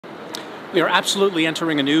We are absolutely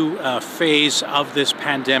entering a new phase of this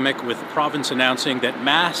pandemic, with the province announcing that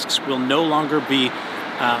masks will no longer be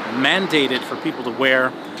mandated for people to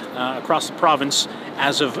wear across the province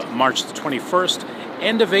as of March the 21st.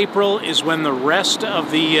 End of April is when the rest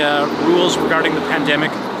of the rules regarding the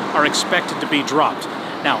pandemic are expected to be dropped.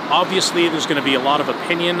 Now, obviously, there's going to be a lot of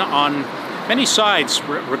opinion on many sides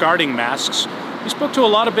regarding masks. We spoke to a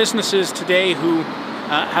lot of businesses today who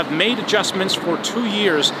have made adjustments for 2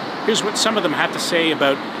 years. Here's what some of them had to say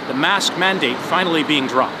about the mask mandate finally being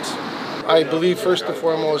dropped. I believe first and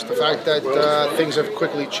foremost the fact that things have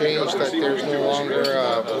quickly changed, that there's no longer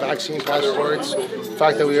vaccine passports, the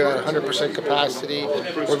fact that we are at 100% capacity,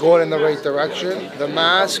 we're going in the right direction. The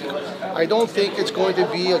mask, I don't think it's going to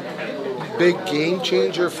be a big game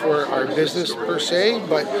changer for our business per se,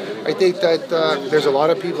 but I think that there's a lot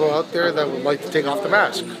of people out there that would like to take off the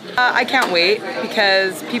mask. I can't wait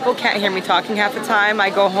because people can't hear me talking half the time. I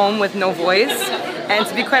go home with no voice, and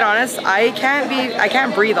to be quite honest, I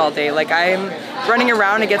can't breathe all day. Like, I'm running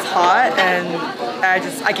around, it gets hot, and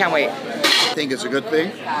I can't wait. I think it's a good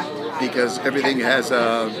thing because everything has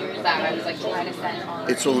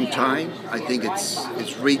its own time. I think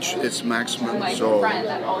it's reached its maximum, so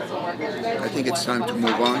I think it's time to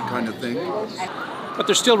move on, kind of thing. But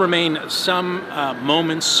there still remain some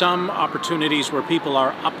moments, some opportunities where people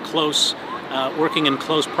are up close, working in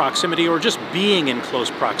close proximity, or just being in close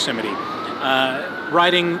proximity.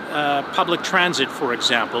 Riding public transit, for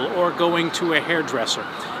example, or going to a hairdresser.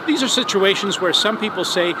 These are situations where some people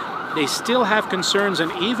say they still have concerns, and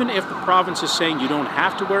even if the province is saying you don't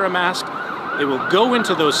have to wear a mask, they will go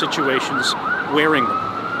into those situations wearing them.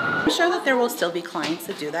 I'm sure that there will still be clients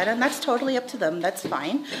that do that, and that's totally up to them. That's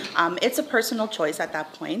fine. It's a personal choice at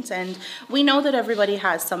that point, and we know that everybody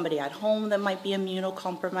has somebody at home that might be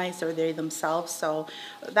immunocompromised, or they themselves, so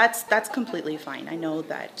that's completely fine. I know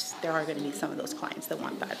that there are going to be some of those clients that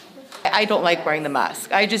want that. I don't like wearing the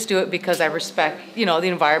mask. I just do it because I respect, the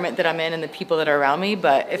environment that I'm in and the people that are around me,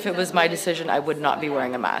 but if it was my decision, I would not be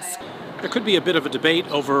wearing a mask. There could be a bit of a debate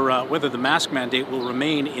over whether the mask mandate will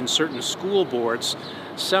remain in certain school boards.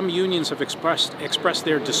 Some unions have expressed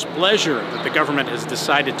their displeasure that the government has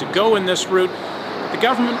decided to go in this route. The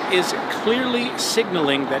government is clearly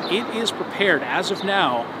signaling that it is prepared, as of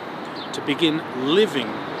now, to begin living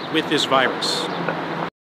with this virus.